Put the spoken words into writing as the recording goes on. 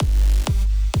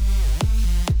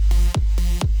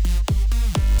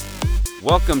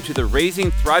Welcome to the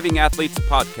Raising Thriving Athletes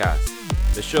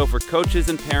podcast, the show for coaches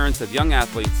and parents of young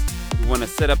athletes who want to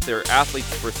set up their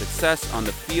athletes for success on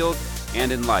the field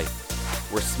and in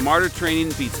life, where smarter training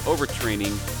beats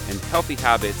overtraining and healthy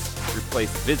habits replace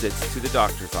visits to the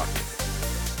doctor's office.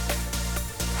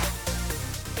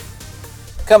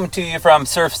 Coming to you from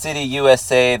Surf City,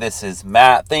 USA, this is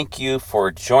Matt. Thank you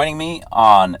for joining me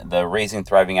on the Raising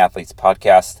Thriving Athletes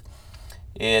podcast.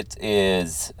 It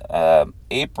is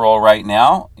April right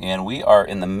now, and we are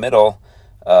in the middle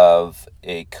of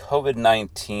a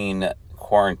COVID-19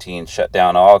 quarantine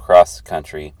shutdown all across the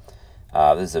country.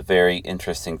 This is a very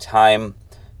interesting time,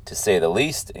 to say the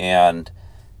least, and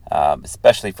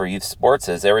especially for youth sports,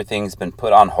 as everything's been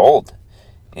put on hold.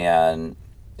 And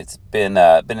it's been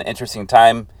an interesting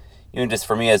time, even just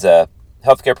for me as a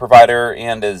healthcare provider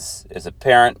and as a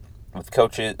parent with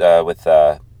coaches, with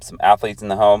some athletes in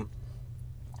the home.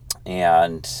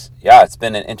 And yeah, it's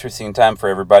been an interesting time for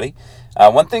everybody.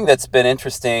 One thing that's been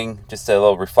interesting, just a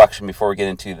little reflection before we get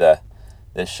into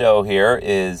the show here,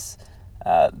 is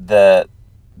the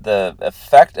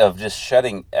effect of just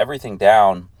shutting everything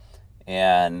down.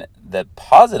 And the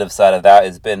positive side of that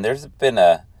has been there's been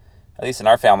at least in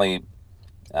our family,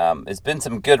 there's been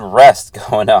some good rest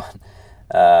going on.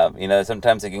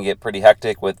 Sometimes it can get pretty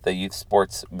hectic with the youth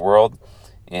sports world,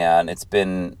 and it's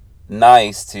been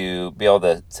nice to be able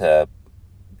to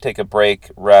take a break,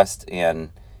 rest,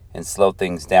 and slow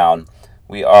things down.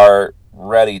 We are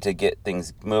ready to get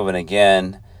things moving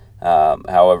again.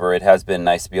 However, it has been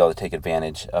nice to be able to take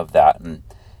advantage of that.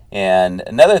 And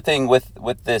another thing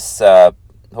with this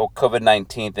whole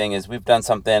COVID-19 thing is we've done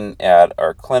something at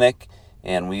our clinic,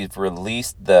 and we've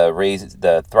released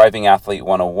the Thriving Athlete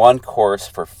 101 course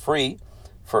for free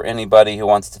for anybody who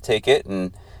wants to take it.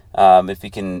 And if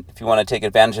you want to take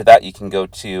advantage of that, you can go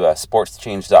to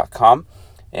sportschange.com,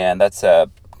 and that's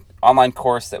an online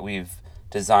course that we've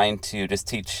designed to just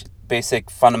teach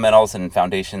basic fundamentals and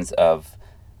foundations of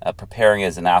preparing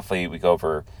as an athlete. We go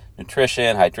over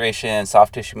nutrition, hydration,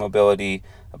 soft tissue mobility,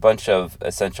 a bunch of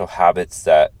essential habits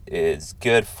that is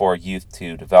good for youth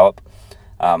to develop.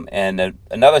 And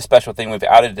another special thing, we've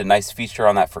added a nice feature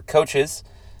on that for coaches.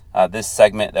 This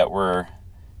segment that we're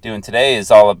doing today is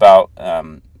all about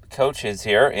coaches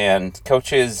here, and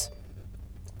coaches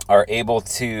are able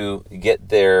to get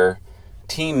their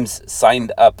teams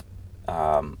signed up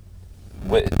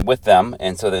with them,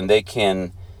 and so then they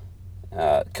can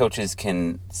coaches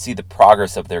can see the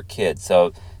progress of their kids.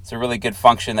 So it's a really good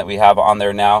function that we have on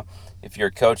there now. If you're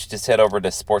a coach, just head over to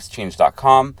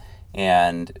sportschange.com,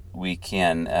 and we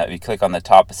click on the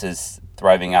top. It says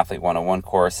Thriving Athlete 101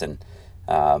 course, and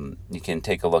you can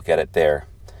take a look at it there.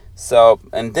 So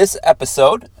in this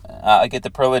episode, I get the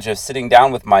privilege of sitting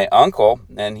down with my uncle,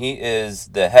 and he is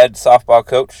the head softball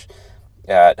coach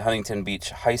at Huntington Beach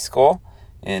High School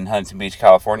in Huntington Beach,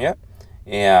 California.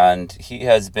 And he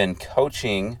has been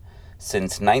coaching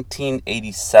since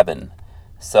 1987.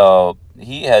 So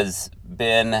he has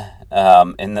been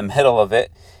in the middle of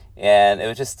it, and it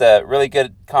was just a really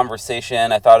good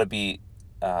conversation. I thought it'd be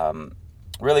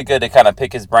really good to kind of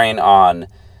pick his brain on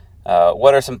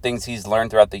what are some things he's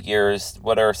learned throughout the years,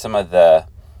 what are some of the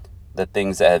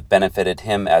things that have benefited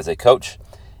him as a coach,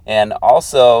 and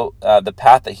also the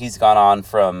path that he's gone on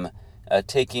from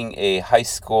taking a high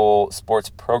school sports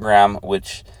program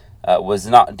which was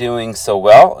not doing so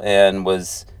well and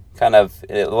was kind of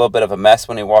a little bit of a mess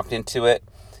when he walked into it,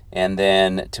 and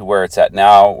then to where it's at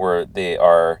now, where they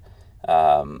are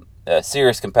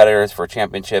serious competitors for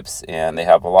championships, and they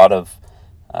have a lot of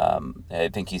I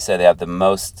think he said they have the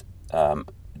most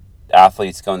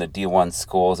athletes going to D1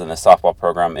 schools in the softball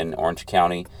program in Orange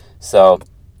County. So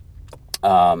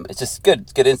it's just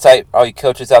good insight. All you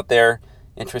coaches out there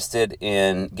interested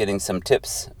in getting some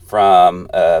tips from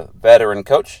a veteran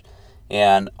coach.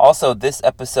 And also this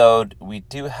episode, we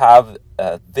do have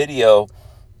a video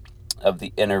of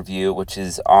the interview, which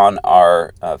is on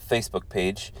our Facebook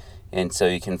page. And so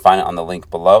you can find it on the link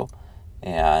below,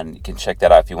 and you can check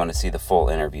that out if you want to see the full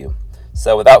interview.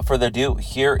 So without further ado,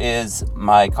 here is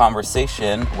my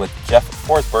conversation with Jeff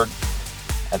Forsberg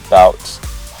about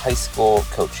high school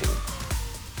coaching.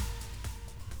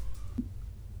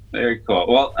 Very cool.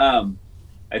 Well,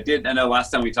 I know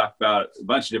last time we talked about a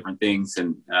bunch of different things,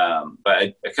 and but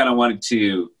I kind of wanted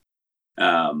to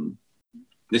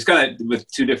just kind of with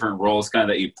two different roles kind of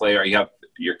that you play, or you have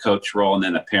your coach role and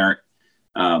then a parent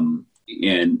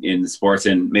in the sports,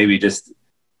 and maybe just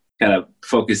kind of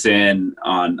focus in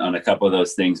on a couple of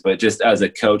those things. But just as a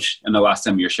coach, and the last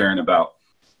time you're sharing about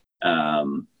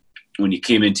when you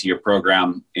came into your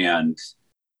program and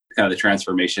kind of the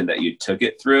transformation that you took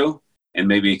it through, and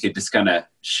maybe you could just kind of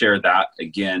share that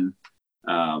again,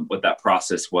 what that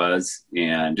process was,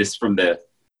 and just from the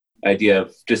idea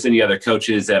of just any other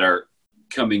coaches that are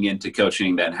coming into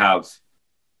coaching that have,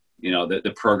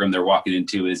 the program they're walking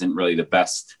into isn't really the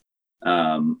best,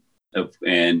 and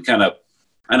kind of,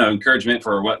 I don't know, encouragement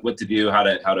for what to do, how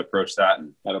to approach that,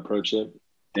 and how to approach it.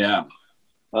 Yeah.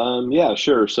 Yeah,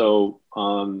 sure. So,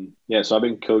 so I've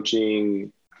been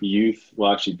coaching youth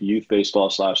baseball /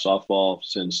 softball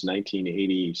since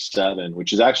 1987,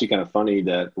 which is actually kind of funny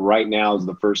that right now is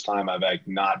the first time I've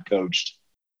not coached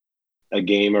a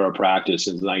game or a practice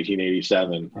since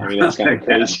 1987. I mean, that's kind of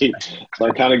crazy. So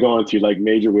I'm kind of going through like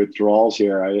major withdrawals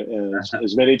here.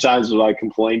 As many times as I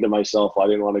complained to myself, I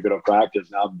didn't want to go to practice.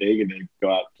 Now I'm begging to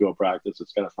go out to a practice.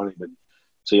 It's kind of funny, but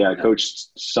so yeah, I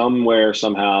coached somewhere,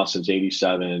 somehow since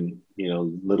 87,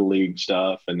 little league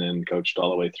stuff, and then coached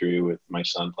all the way through with my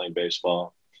son playing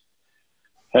baseball.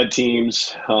 Had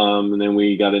teams, and then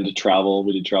we got into travel.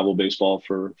 We did travel baseball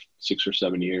for 6 or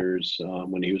 7 years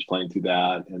when he was playing through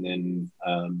that. And then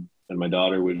when my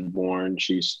daughter was born,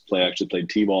 she actually played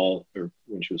t-ball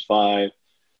when she was 5,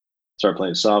 started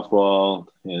playing softball,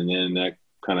 and then that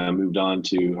kind of moved on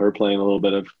to her playing a little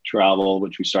bit of travel,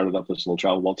 which we started up this little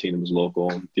travel ball team that was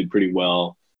local, did pretty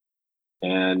well.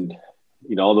 And,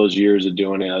 all those years of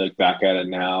doing it, I look back at it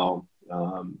now,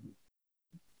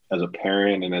 as a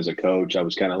parent and as a coach, I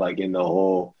was kind of like in the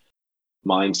whole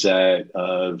mindset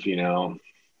of,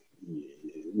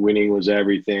 winning was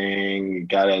everything. You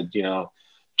got to,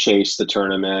 chase the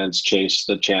tournaments, chase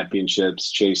the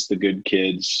championships, chase the good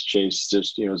kids, chase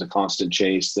just, it was a constant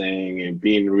chase thing, and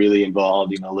being really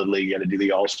involved, literally you got to do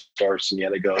the all-stars and you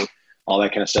got to go, all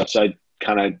that kind of stuff. So I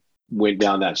kind of went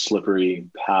down that slippery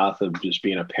path of just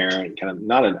being a parent, kind of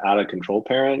not an out of control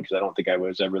parent, because I don't think I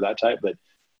was ever that type, but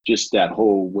just that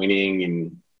whole winning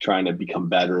and trying to become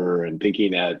better and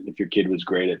thinking that if your kid was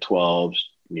great at 12,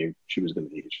 he was going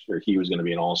to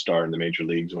be an all-star in the major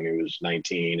leagues when he was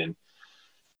 19,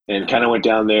 and kind of went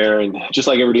down there, and just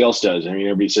like everybody else does. I mean,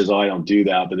 everybody says, "Oh, I don't do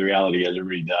that," but the reality is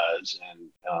everybody does.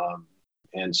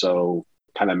 And so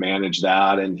kind of managed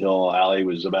that until Allie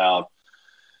was about,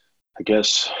 I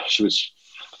guess she was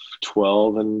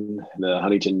 12, and the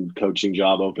Huntington coaching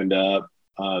job opened up.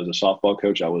 As a softball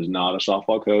coach. I was not a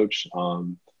softball coach.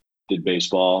 Did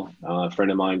baseball. A friend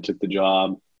of mine took the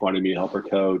job, wanted me to help her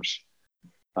coach.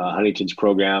 Huntington's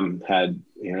program had,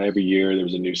 every year there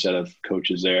was a new set of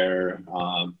coaches there.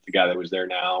 The guy that was there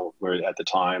now, where at the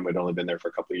time had only been there for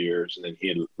a couple of years, and then he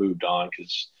had moved on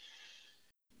because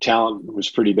talent was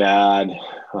pretty bad.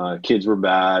 Kids were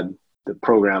bad. The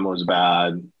program was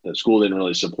bad. The school didn't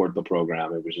really support the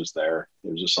program. It was just there.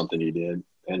 It was just something you did.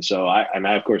 And so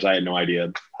of course, I had no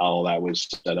idea how all that was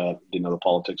set up. Didn't know the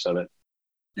politics of it.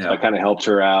 Yeah. So I kind of helped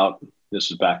her out. This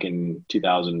was back in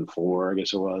 2004, I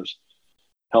guess it was.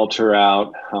 Helped her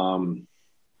out.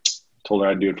 Told her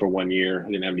I'd do it for 1 year.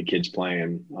 I didn't have any kids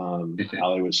playing.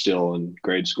 Allie was still in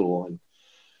grade school, and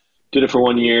did it for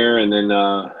 1 year. And then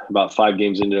about 5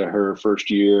 games into her first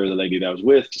year, the lady that I was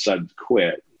with decided to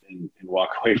quit and walk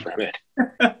away from it.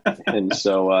 And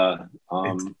so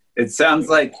it sounds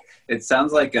like that's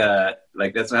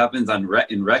what happens in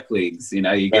rec leagues. You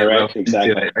get roped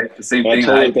exactly. into it, right? The same thing.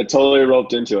 I totally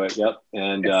roped into it. Yep.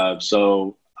 And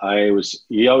so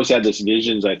he always had this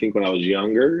visions, I think, when I was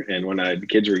younger, and when the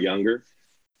kids were younger,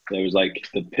 it was like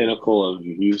the pinnacle of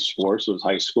youth sports was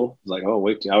high school. It's like, oh,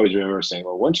 wait, I always remember saying,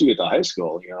 well, once you get to high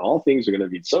school, all things are going to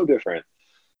be so different.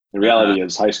 The reality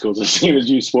is high school is the same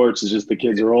as youth sports. It's just the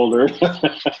kids are older.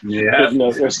 Yeah.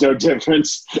 There's no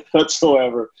difference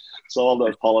whatsoever. It's all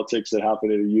the politics that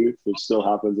happen in youth, which still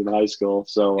happens in high school.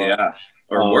 So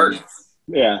or worse.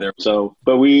 Yeah. So,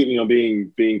 but we,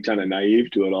 being kind of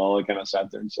naive to it all, I kind of sat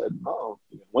there and said, "Oh,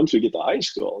 once we get to high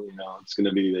school, it's going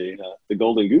to be the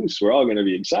golden goose. We're all going to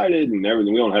be excited and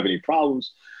everything. We don't have any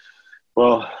problems."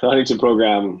 Well, the Huntington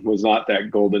program was not that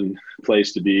golden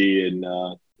place to be, and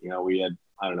we had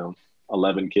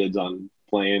 11 kids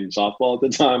playing softball at the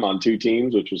time on 2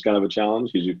 teams, which was kind of a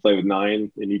challenge because you play with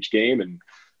 9 in each game, and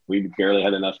we barely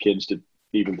had enough kids to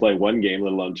even play 1 game,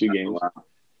 let alone 2 games. Wow.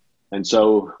 And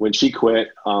so when she quit,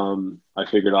 I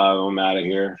figured, oh, I'm out of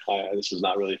here. This is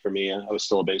not really for me. I was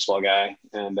still a baseball guy.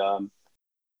 And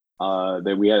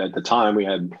then we had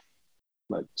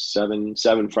like seven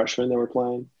freshmen that were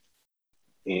playing.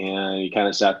 And he kind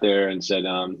of sat there and said,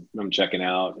 I'm checking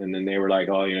out. And then they were like,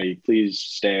 oh, you please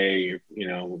stay.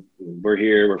 We're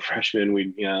here. We're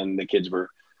freshmen. And the kids were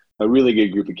a really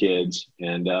good group of kids.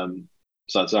 And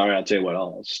so I said, all right, I'll tell you what,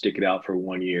 I'll stick it out for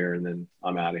 1 year and then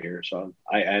I'm out of here. So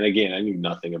I knew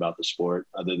nothing about the sport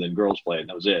other than girls played.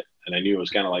 That was it. And I knew it was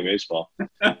kind of like baseball.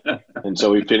 And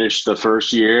so we finished the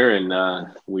first year,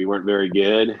 and we weren't very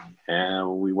good, and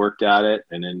we worked at it.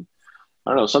 And then,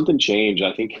 I don't know, something changed.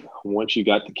 I think once you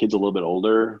got the kids a little bit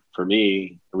older, for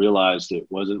me, I realized it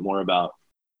wasn't more about,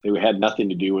 it had nothing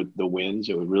to do with the wins.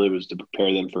 It really was to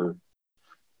prepare them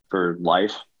for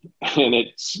life. And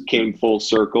it came full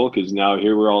circle, because now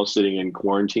here we're all sitting in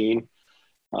quarantine.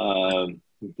 All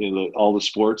the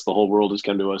sports, the whole world has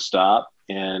come to a stop.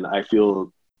 And I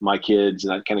feel my kids,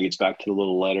 and that kind of gets back to the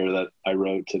little letter that I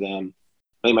wrote to them.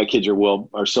 I think my kids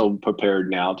are so prepared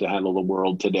now to handle the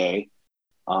world today,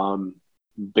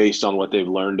 based on what they've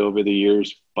learned over the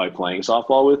years by playing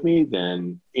softball with me,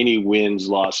 than any wins,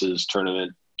 losses,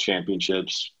 tournament,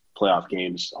 championships, playoff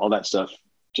games, all that stuff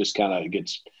just kind of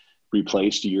gets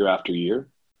replaced year after year,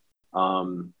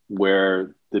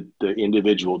 where the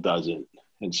individual doesn't.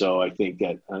 And so I think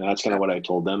that's kind of what I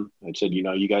told them. I said,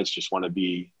 you guys just want to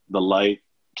be the light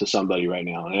to somebody right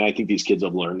now. And I think these kids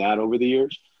have learned that over the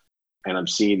years, and I'm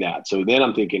seeing that. So then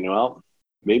I'm thinking, well,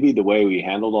 maybe the way we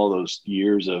handled all those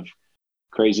years of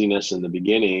craziness in the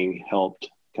beginning helped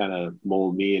kind of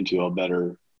mold me into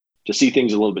to see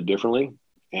things a little bit differently,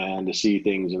 and to see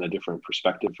things in a different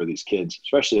perspective for these kids,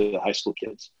 especially the high school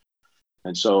kids.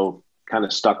 And so kind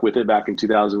of stuck with it back in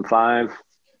 2005,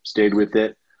 stayed with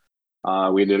it.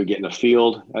 We ended up getting a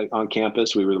field on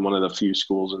campus. We were one of the few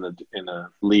schools in the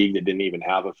league that didn't even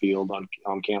have a field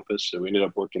on campus. So we ended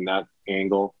up working that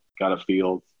angle, got a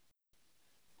field.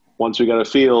 Once we got a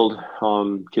field,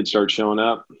 kids started showing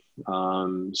up.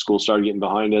 School started getting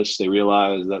behind us. They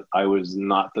realized that I was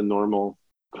not the normal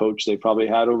coach they probably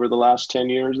had over the last 10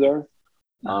 years there.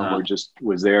 Or just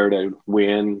was there to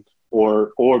win,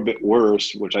 or a bit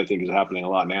worse, which I think is happening a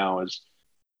lot now, is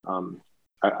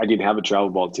I didn't have a travel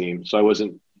ball team, so I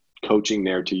wasn't coaching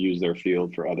there to use their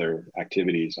field for other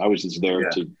activities. I was just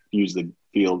there to use the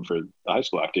field for the high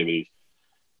school activities.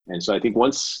 And so I think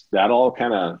once that all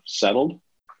kind of settled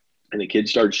and the kids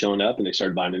started showing up and they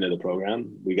started buying into the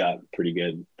program, we got pretty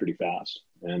good pretty fast.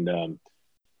 And the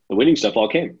winning stuff all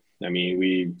came. I mean,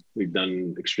 we've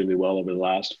done extremely well over the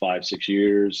last 5-6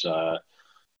 years.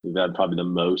 We've had probably the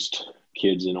most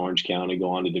kids in Orange County go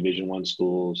on to Division I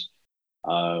schools.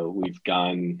 We've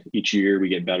gone each year, we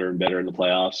get better and better in the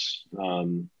playoffs.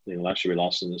 Last year we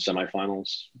lost in the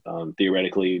semifinals.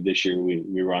 Theoretically, this year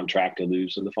we were on track to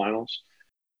lose in the finals.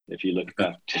 If you look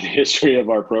back to the history of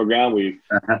our program, we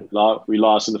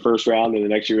lost in the first round, and the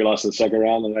next year we lost in the second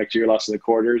round, and the next year we lost in the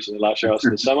quarters, and the last year we lost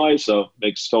in the semis. So it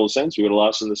makes total sense. We would have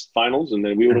lost in the finals, and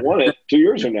then we would have won it 2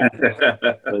 years from now.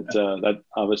 But that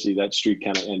obviously that streak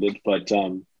kind of ended. But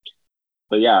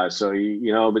yeah, so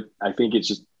but I think it's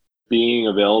just being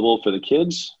available for the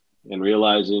kids and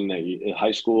realizing that in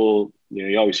high school,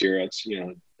 you always hear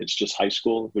it's just high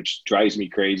school, which drives me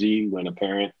crazy when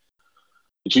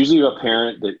it's usually a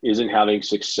parent that isn't having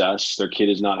success. Their kid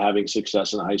is not having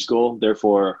success in high school.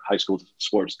 Therefore, high school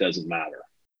sports doesn't matter.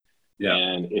 Yeah.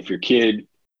 And if your kid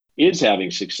is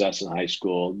having success in high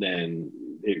school, then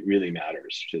it really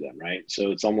matters to them, right?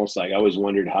 So it's almost like I always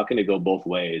wondered, how can it go both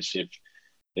ways?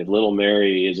 If little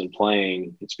Mary isn't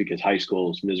playing, it's because high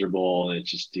school is miserable and it's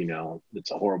just,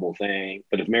 it's a horrible thing.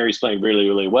 But if Mary's playing really,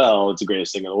 really well, it's the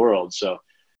greatest thing in the world. So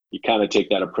you kind of take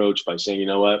that approach by saying, you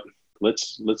know what,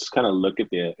 let's kind of look at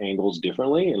the angles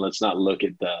differently, and let's not look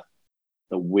at the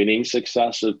winning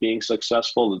success of being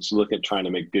successful. Let's look at trying to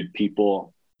make good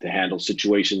people to handle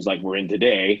situations like we're in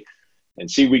today, and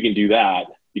see if we can do that,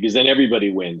 because then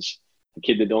everybody wins. The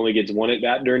kid that only gets 1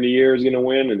 at-bat during the year is going to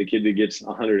win, and the kid that gets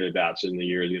 100 at-bats in the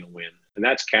year is going to win. And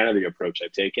that's kind of the approach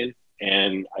I've taken.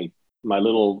 And my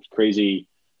little crazy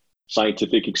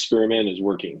scientific experiment is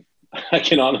working. I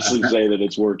can honestly say that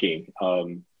it's working.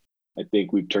 I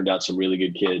think we've turned out some really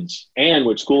good kids. And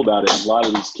what's cool about it, a lot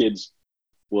of these kids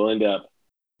will end up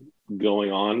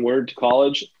going onward to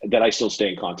college that I still stay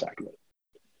in contact with.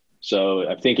 So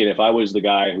I'm thinking if I was the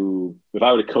guy if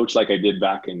I would have coached like I did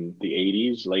back in the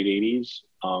 80s, late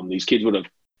 80s, these kids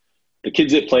the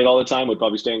kids that played all the time would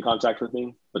probably stay in contact with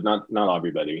me, but not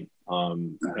everybody.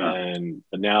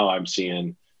 But now I'm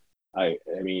seeing, I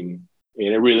mean, and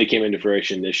it really came into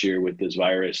fruition this year with this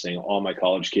virus thing. All my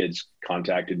college kids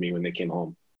contacted me when they came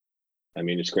home. I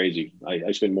mean, it's crazy.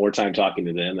 I spend more time talking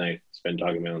to them than I spend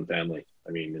talking to my own family.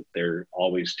 I mean, they're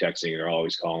always texting, they're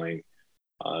always calling.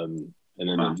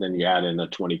 And then you add in the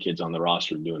 20 kids on the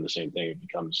roster doing the same thing.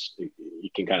 You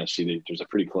can kind of see that there's a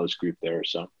pretty close group there.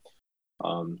 So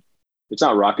it's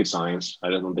not rocket science.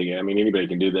 Anybody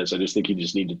can do this. I just think you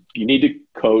need to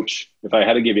coach. If I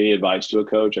had to give any advice to a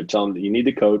coach, I'd tell them that you need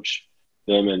to coach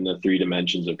them in the 3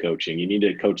 dimensions of coaching. You need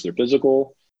to coach their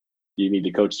physical, you need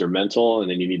to coach their mental,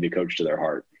 and then you need to coach to their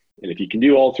heart. And if you can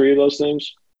do all 3 of those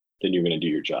things, then you're going to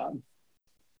do your job.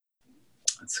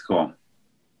 That's cool.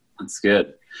 That's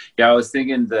good. Yeah, I was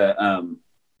thinking the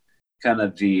kind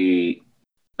of the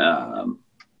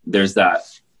there's that,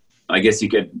 I guess you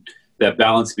could, that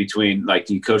balance between like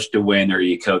you coach to win or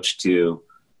you coach to,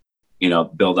 you know,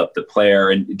 build up the player.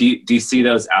 And do you see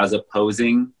those as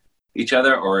opposing each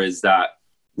other, or is that?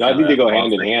 No, I think they go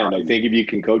hand in hand. I think if you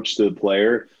can coach the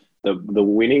player, the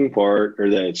winning part or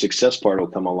the success part will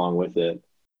come along with it.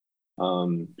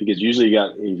 Because usually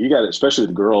if you got, especially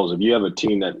with girls, if you have a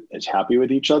team that is happy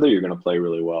with each other, you're going to play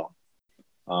really well.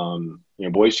 You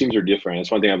know, boys teams are different.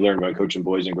 That's one thing I've learned by coaching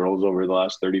boys and girls over the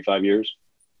last 35 years.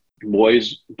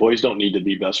 Boys don't need to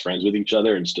be best friends with each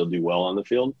other and still do well on the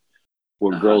field,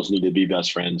 where girls need to be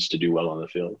best friends to do well on the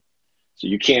field. So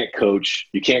you can't coach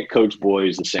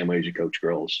boys the same way as you coach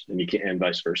girls, and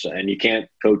vice versa. And you can't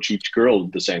coach each girl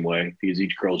the same way because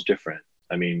each girl's different.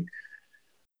 I mean,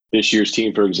 this year's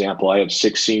team, for example, I have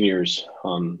 6 seniors,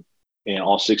 and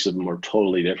all 6 of them are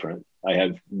totally different. I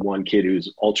have one kid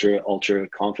who's ultra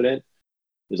confident,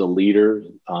 is a leader,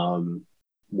 is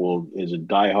a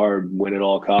diehard, win at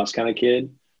all costs kind of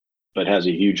kid, but has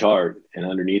a huge heart. And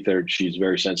underneath her, she's a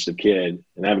very sensitive kid.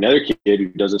 And I have another kid who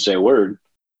doesn't say a word.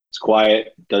 It's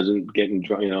quiet, doesn't get in,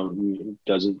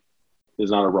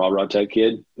 is not a rah-rah type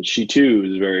kid. But she too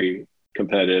is very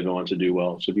competitive and wants to do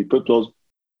well. So if you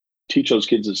teach those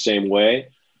kids the same way,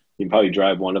 you can probably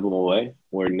drive one of them away.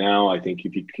 Where now I think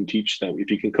if you can teach them, if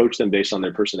you can coach them based on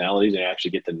their personalities and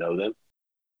actually get to know them,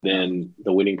 then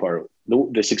the winning part,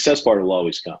 the success part will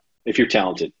always come. If you're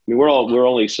talented, I mean, we're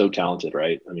only so talented,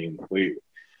 right? I mean,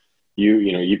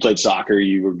 you played soccer,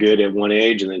 you were good at one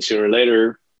age, and then sooner or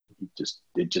later,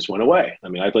 it just went away. I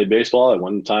mean, I played baseball at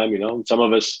one time. You know, some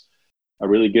of us are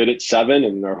really good at 7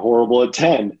 and are horrible at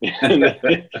 10.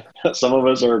 Some of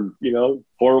us are,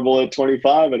 horrible at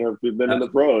 25 and have been in the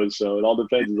pros. So it all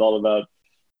depends. It's all about,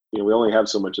 we only have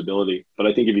so much ability. But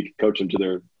I think if you can coach them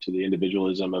to the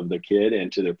individualism of the kid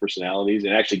and to their personalities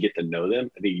and actually get to know them,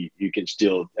 I think you can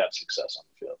still have success on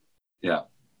the field. Yeah,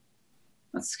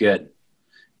 that's good.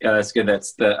 Yeah, that's good.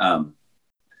 That's the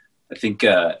I think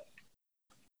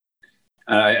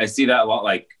I see that a lot.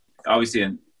 Like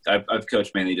obviously, I've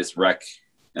coached mainly just rec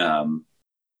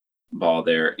ball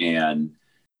there, and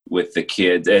with the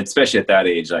kids, especially at that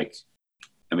age. Like,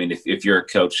 I mean, if you're a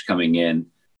coach coming in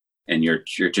and you're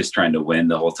just trying to win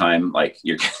the whole time, like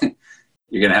you're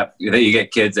gonna have, you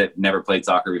get kids that never played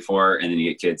soccer before, and then you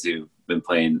get kids who've been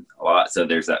playing a lot. So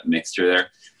there's that mixture there.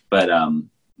 But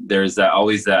there's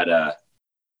always that.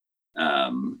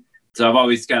 So I've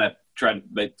always kind of tried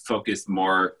to focus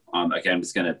more on, like, I'm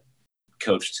just gonna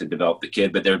coach to develop the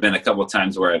kid. But there have been a couple of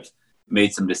times where I've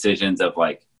made some decisions of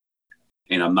like,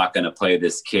 I'm not going to play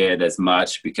this kid as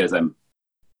much because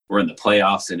we're in the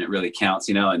playoffs and it really counts,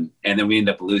 and then we end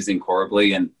up losing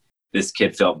horribly. And this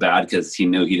kid felt bad because he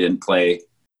knew he didn't play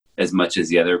as much as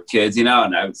the other kids, and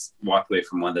I walked away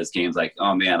from one of those games like,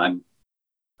 oh man,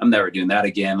 I'm never doing that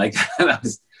again. Like that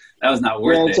was not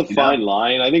worth it. It's a fine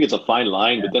line. I think it's a fine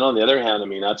line, yeah. But then on the other hand, I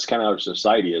mean, that's kind of how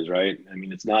society is, right? I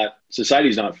mean,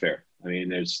 society's not fair. I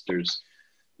mean,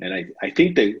 and I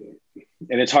think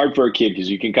and it's hard for a kid because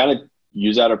you can kind of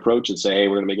use that approach and say, hey,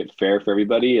 we're going to make it fair for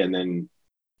everybody. And then,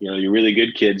 your really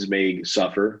good kids may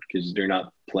suffer because you're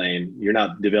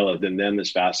not developing them as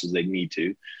fast as they need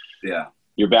to. Yeah.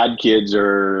 Your bad kids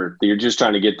you're just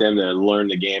trying to get them to learn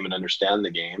the game and understand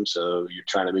the game. So you're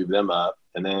trying to move them up,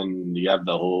 and then you have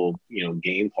the whole,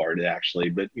 game part actually,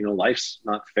 but life's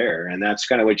not fair. And that's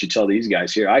kind of what you tell these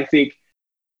guys here. I think,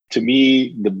 to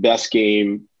me, the best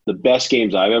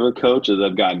games I've ever coached is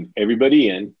I've gotten everybody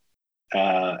in.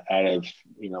 Out of,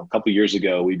 a couple of years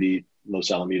ago, we beat Los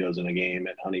Alamitos in a game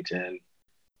at Huntington.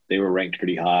 They were ranked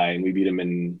pretty high, and we beat them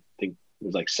in, I think it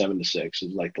was like 7-6. It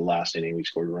was like the last inning we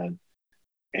scored a run.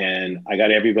 And I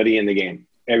got everybody in the game.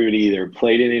 Everybody either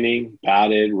played an inning,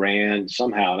 batted, ran,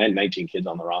 somehow. I had 19 kids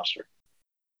on the roster.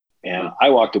 And I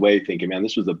walked away thinking, man,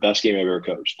 this was the best game I've ever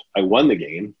coached. I won the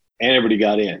game, and everybody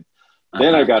got in.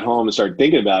 Then I got home and started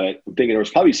thinking about it. I'm thinking there was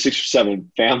probably 6 or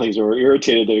 7 families that were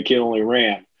irritated that a kid only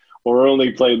ran or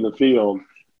only played in the field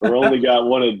or only got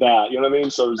one at bat. You know what I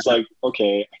mean? So it's like,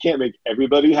 okay, I can't make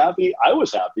everybody happy. I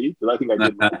was happy because I think I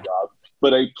did my job,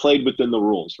 but I played within the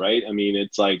rules, right? I mean,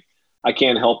 it's like I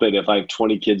can't help it if I have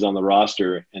 20 kids on the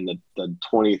roster and the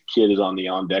 20th kid is on the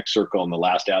on-deck circle and the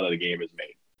last out of the game is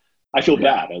made. I feel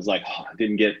bad. I was like, I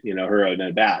didn't get, her an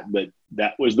at bat, but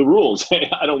that was the rules.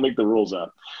 I don't make the rules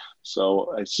up.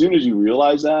 So as soon as you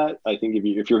realize that, I think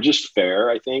if you're just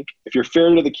fair, if you're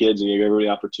fair to the kids and you give everybody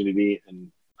opportunity,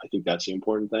 and I think that's the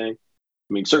important thing,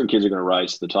 I mean, certain kids are going to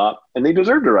rise to the top, and they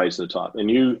deserve to rise to the top. And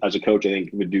you, as a coach, I think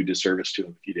would do disservice to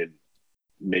them if you didn't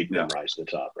make them rise to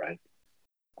the top, right?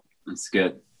 That's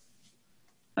good.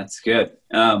 That's good.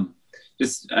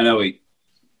 Just, I know we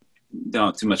don't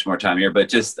have too much more time here, but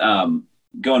just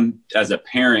going as a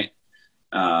parent,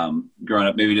 growing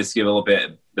up, maybe just give a little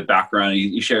bit the background.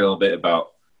 You share a little bit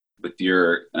about with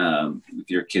your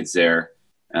kids there,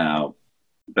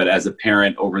 but as a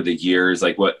parent over the years,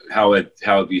 like how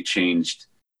have you changed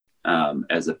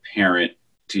as a parent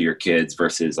to your kids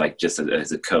versus like just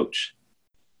as a coach?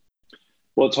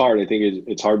 Well, it's hard. I think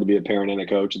it's hard to be a parent and a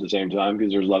coach at the same time,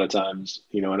 because there's a lot of times,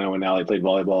 I know when Allie played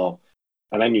volleyball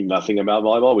and I knew nothing about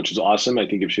volleyball, which was awesome. I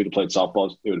think if she would have played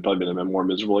softball, it would have probably been a more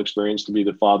miserable experience to be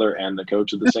the father and the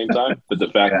coach at the same time. But the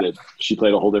fact that she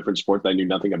played a whole different sport that I knew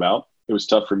nothing about, it was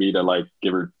tough for me to like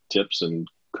give her tips and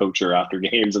coach her after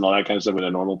games and all that kind of stuff that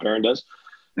a normal parent does.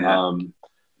 Yeah.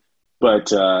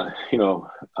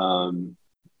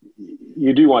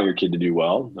 You do want your kid to do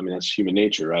well. I mean, that's human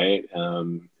nature, right?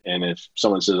 And if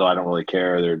someone says, "Oh, I don't really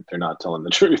care," they're not telling the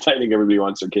truth. I think everybody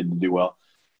wants their kid to do well.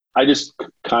 I just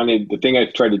the thing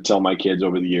I've tried to tell my kids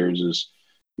over the years is,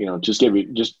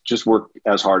 just work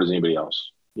as hard as anybody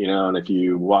else, and if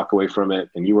you walk away from it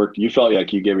and you felt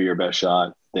like you gave it your best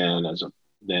shot, then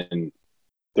the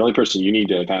only person you need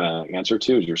to kind of answer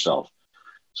to is yourself.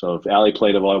 So if Allie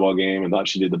played a volleyball game and thought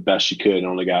she did the best she could and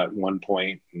only got 1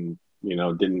 point and,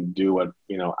 didn't do what,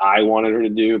 I wanted her to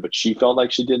do, but she felt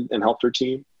like she did and helped her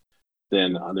team,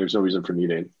 then there's no reason for me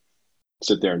to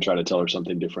sit there and try to tell her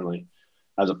something differently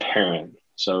as a parent.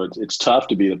 So it's tough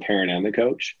to be the parent and the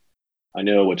coach. I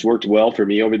know what's worked well for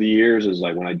me over the years is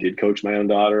like when I did coach my own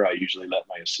daughter, I usually let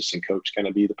my assistant coach kind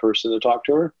of be the person to talk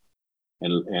to her.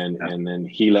 And then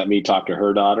he let me talk to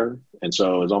her daughter. And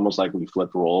so it's almost like we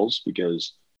flipped roles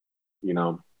because,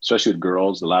 especially with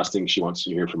girls, the last thing she wants to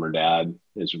hear from her dad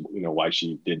is, why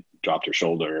she dropped her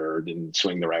shoulder or didn't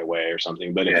swing the right way or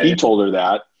something. But if he told her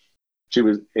that,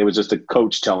 it was just a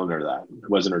coach telling her that. It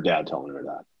wasn't her dad telling her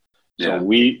that. So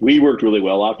we worked really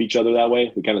well off each other that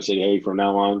way. We kind of said, hey, from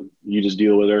now on, you just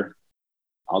deal with her.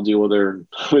 I'll deal with her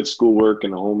with schoolwork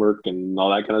and homework and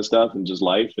all that kind of stuff and just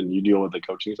life. And you deal with the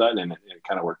coaching side. And it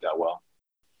kind of worked out well.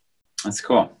 That's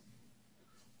cool.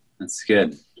 That's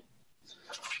good.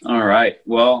 All right.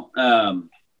 Well,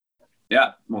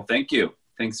 Well, thank you.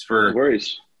 Thanks for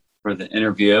the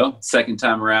interview. Second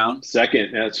time around.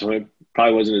 Second. That's what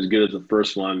probably wasn't as good as the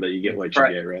first one, but you get what you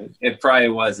get, right? It probably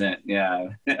wasn't. Yeah.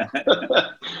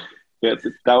 Yeah,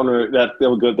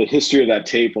 that'll go. The history of that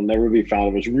tape will never be found.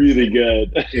 It was really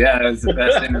good. Yeah, it was the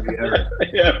best interview ever.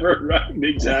 Yeah, right.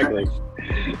 Exactly.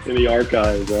 In the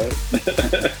archives, right?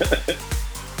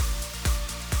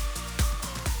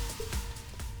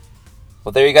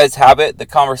 Well, there you guys have it. The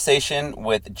conversation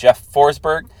with Jeff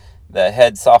Forsberg, the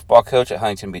head softball coach at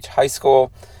Huntington Beach High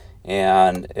School,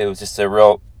 and it was just a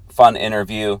real fun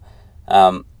interview.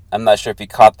 I'm not sure if you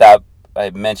caught that. I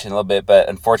mentioned a little bit, but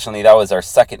unfortunately that was our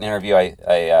second interview.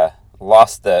 I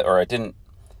lost the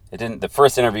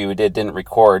first interview we didn't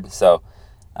record. So,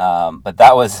 but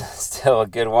that was still a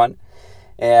good one.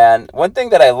 And one thing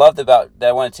that I loved that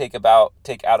I want to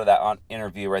take out of that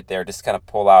interview right there, just kind of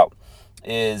pull out,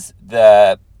 is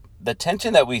the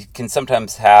tension that we can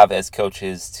sometimes have as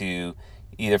coaches to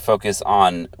either focus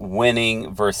on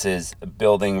winning versus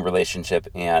building relationship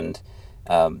and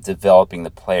developing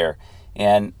the player.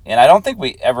 And I don't think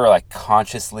we ever like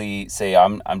consciously say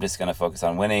I'm just going to focus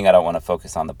on winning. I don't want to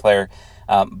focus on the player,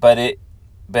 but it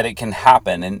can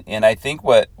happen. And I think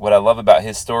what I love about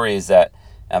his story is that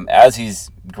as he's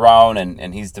grown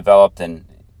and he's developed and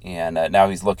now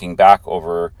he's looking back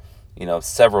over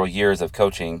several years of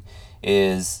coaching,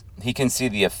 is he can see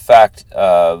the effect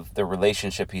of the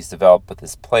relationship he's developed with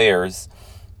his players,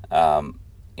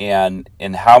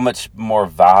 and how much more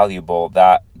valuable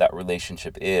that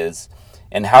relationship is,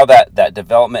 and how that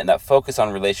development and that focus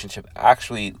on relationship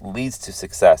actually leads to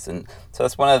success. And so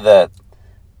that's one of the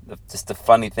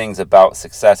funny things about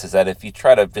success, is that if you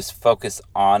try to just focus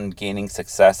on gaining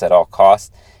success at all costs,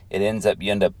 you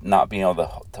end up not being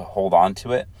able to hold on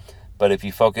to it. But if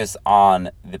you focus on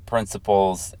the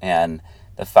principles and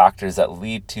the factors that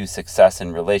lead to success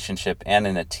in relationship and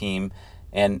in a team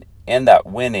and that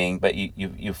winning, but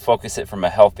you focus it from a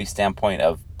healthy standpoint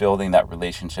of building that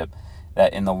relationship,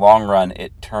 that in the long run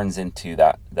it turns into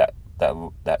that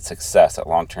success, that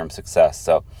long-term success.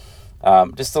 So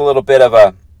just a little bit of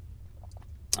a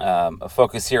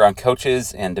focus here on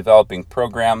coaches and developing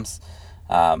programs.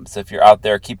 So if you're out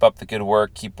there, keep up the good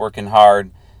work, keep working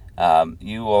hard.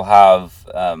 You will have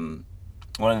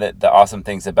one of the awesome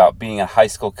things about being a high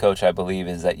school coach, I believe,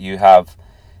 is that you have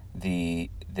the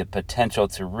the potential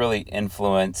to really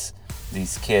influence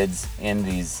these kids in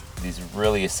these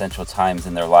really essential times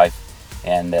in their life,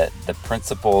 and that the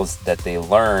principles that they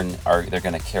learn they're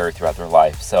going to carry throughout their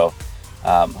life. So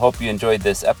hope you enjoyed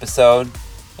this episode,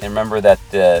 and remember that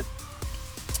the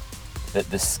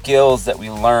skills that we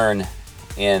learn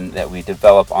that we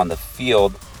develop on the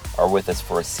field are with us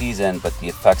for a season, but the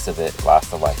effects of it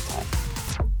last a lifetime.